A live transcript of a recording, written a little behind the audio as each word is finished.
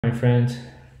My friend,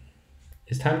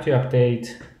 it's time to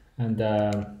update and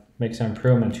make some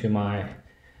improvement to my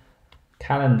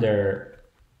calendar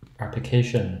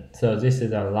application. So this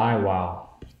is a Livewire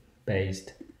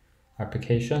based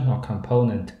application or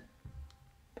component.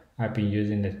 I've been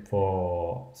using it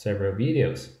for several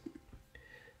videos.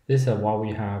 This is what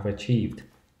we have achieved.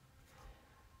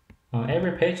 On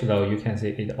every page though, you can see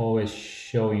it always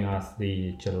showing us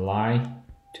the July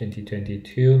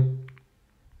 2022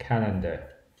 calendar.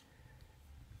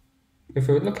 If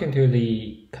we look into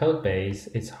the code base,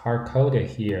 it's hard-coded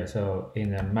here. So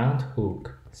in the month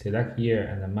hook, select year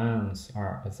and the months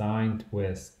are assigned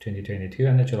with 2022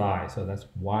 and July. So that's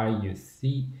why you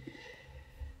see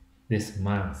this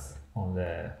month on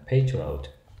the page load,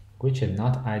 which is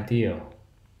not ideal.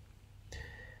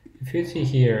 If you see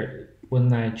here,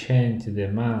 when I change the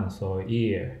month or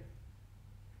year,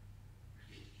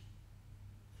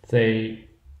 say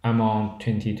I'm on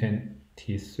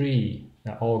 2023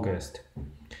 August.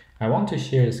 I want to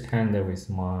share this calendar with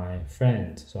my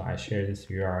friend, so I share this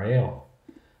URL.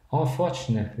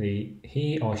 Unfortunately,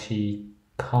 he or she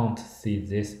can't see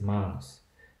this month.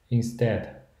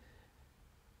 Instead,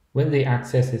 when they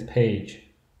access this page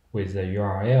with the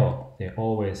URL, they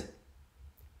always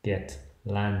get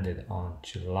landed on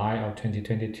July of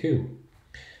 2022.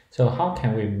 So how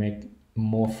can we make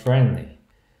more friendly?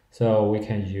 So we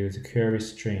can use query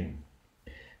string.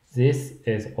 This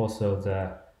is also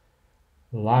the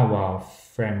Laravel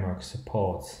framework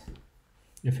supports.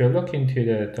 If you look into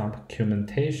the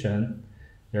documentation,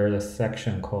 there is a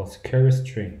section called query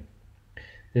string.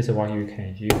 This is what you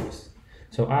can use.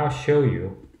 So I'll show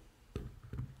you.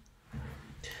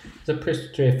 It's pretty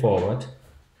straightforward.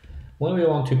 When we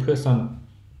want to put some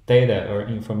data or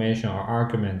information or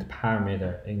argument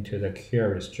parameter into the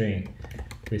query string,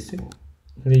 we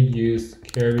simply use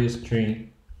query string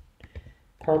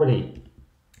property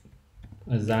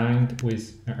assigned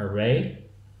with an array.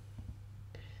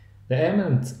 The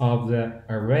elements of the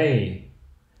array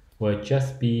will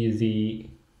just be the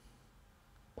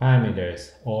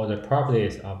parameters or the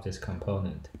properties of this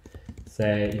component.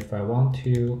 Say if I want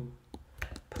to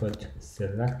put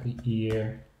select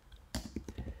year,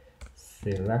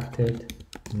 selected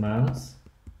month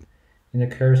in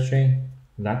the query string,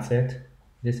 that's it.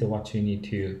 This is what you need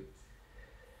to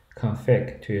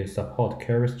config to support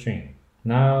query string.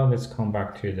 Now let's come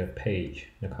back to the page,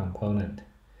 the component.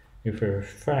 If we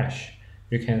refresh,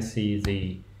 you can see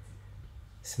the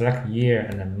select year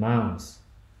and the months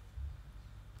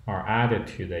are added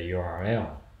to the URL.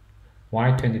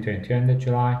 Why 2022 and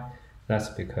July? That's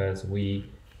because we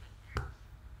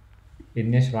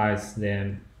initialize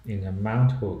them in the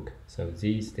month hook, so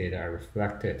these data are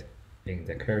reflected in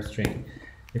the query string.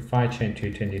 If I change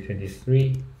to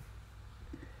 2023,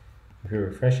 if you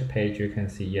refresh the page, you can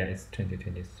see, yeah, it's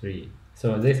 2023.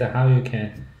 So this is how you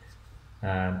can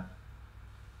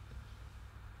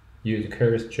use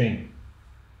query string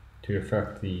to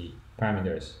reflect the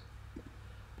parameters.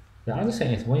 The other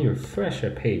thing is when you refresh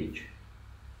a page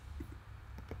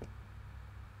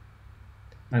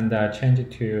and change it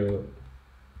to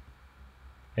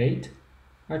 8,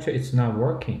 actually it's not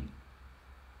working.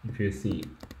 If you see,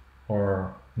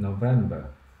 or November,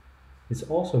 it's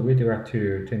also redirect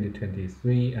to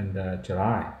 2023 and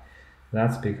July.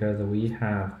 That's because we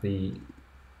have the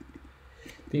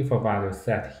default value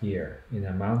set here in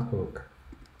the month hook.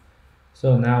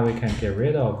 So now we can get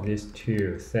rid of these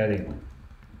two settings.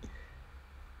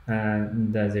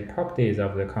 And the properties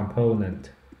of the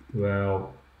component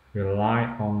will rely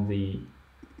on the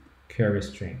query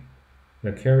string.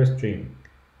 The query string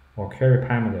or query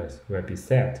parameters will be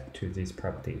set to these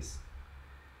properties.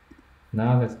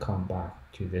 Now let's come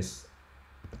back to this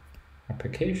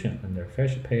application. On the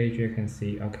refresh page, you can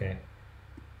see, okay,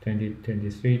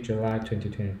 2023, July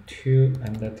 2022,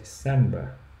 and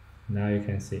December. Now you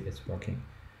can see it's working.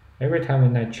 Every time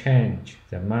when I change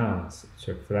the months, it's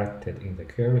reflected in the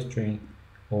query string,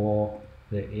 or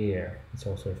the year, it's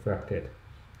also reflected.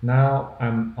 Now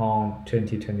I'm on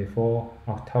 2024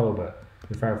 October.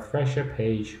 If I refresh a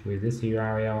page with this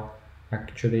URL,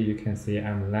 actually you can see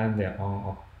I'm landed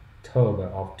on October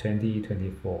of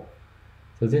 2024.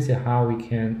 So this is how we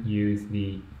can use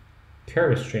the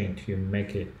query string to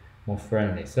make it more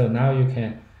friendly. So now you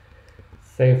can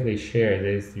safely share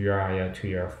this URL to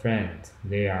your friends.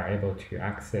 They are able to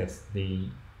access the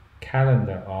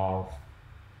calendar of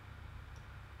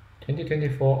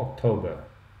 2024 October.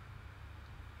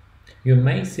 You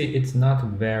may see it's not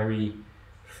very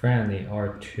friendly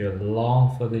or too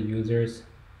long for the users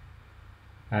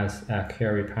as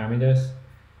query parameters,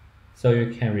 so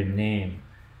you can rename.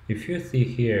 If you see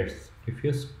here, if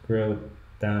you scroll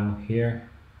down here,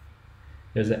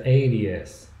 there's an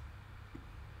alias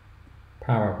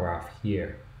paragraph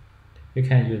here. You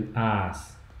can use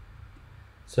as,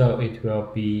 so it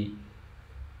will be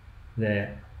the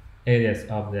alias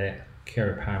of the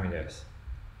query parameters.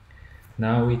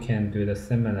 Now we can do the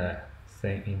similar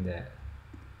thing in the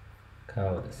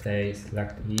code. Say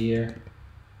select year,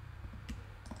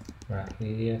 write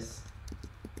alias,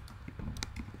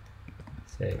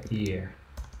 say year,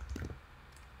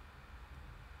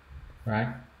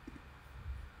 right?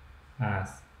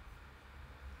 As.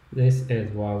 This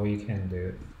is what we can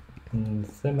do.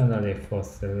 Similarly, for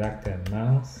selected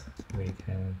month, we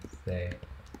can say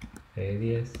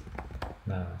alias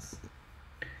month.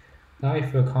 Now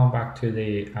if you come back to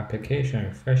the application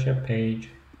refresher page,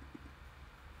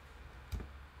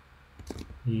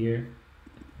 year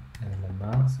and the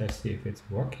month, let's see if it's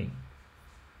working.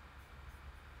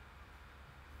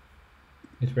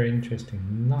 It's very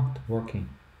interesting, not working.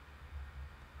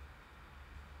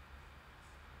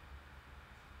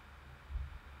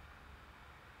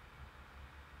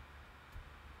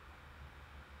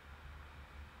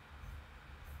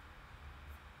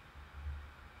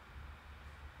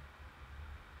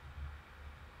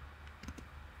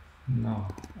 No,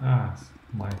 as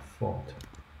my fault.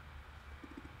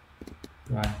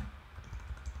 Right.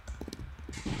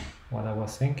 What I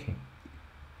was thinking.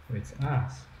 It's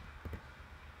as.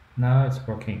 Now it's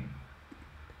working.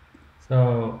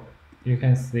 So you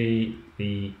can see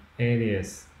the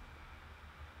alias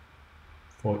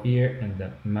for year and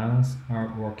the month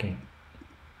are working.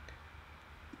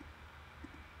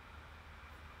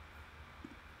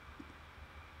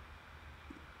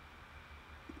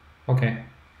 Okay.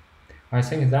 I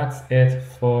think that's it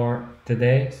for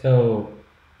today. So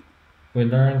we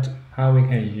learned how we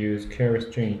can use query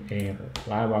string in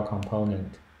Livewire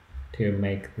component to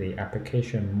make the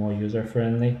application more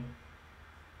user-friendly,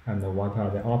 and what are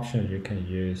the options you can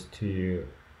use to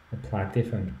apply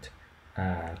different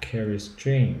query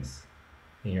strings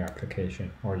in your application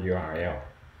or URL.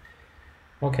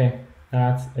 Okay,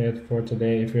 that's it for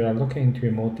today. If you are looking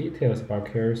into more details about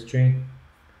query string,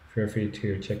 feel free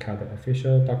to check out the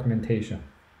official documentation.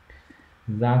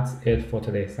 That's it for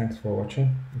today. Thanks for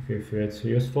watching. If you feel it's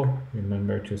useful,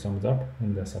 remember to thumbs up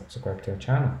and subscribe to our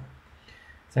channel.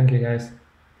 Thank you guys.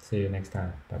 See you next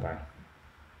time. Bye bye.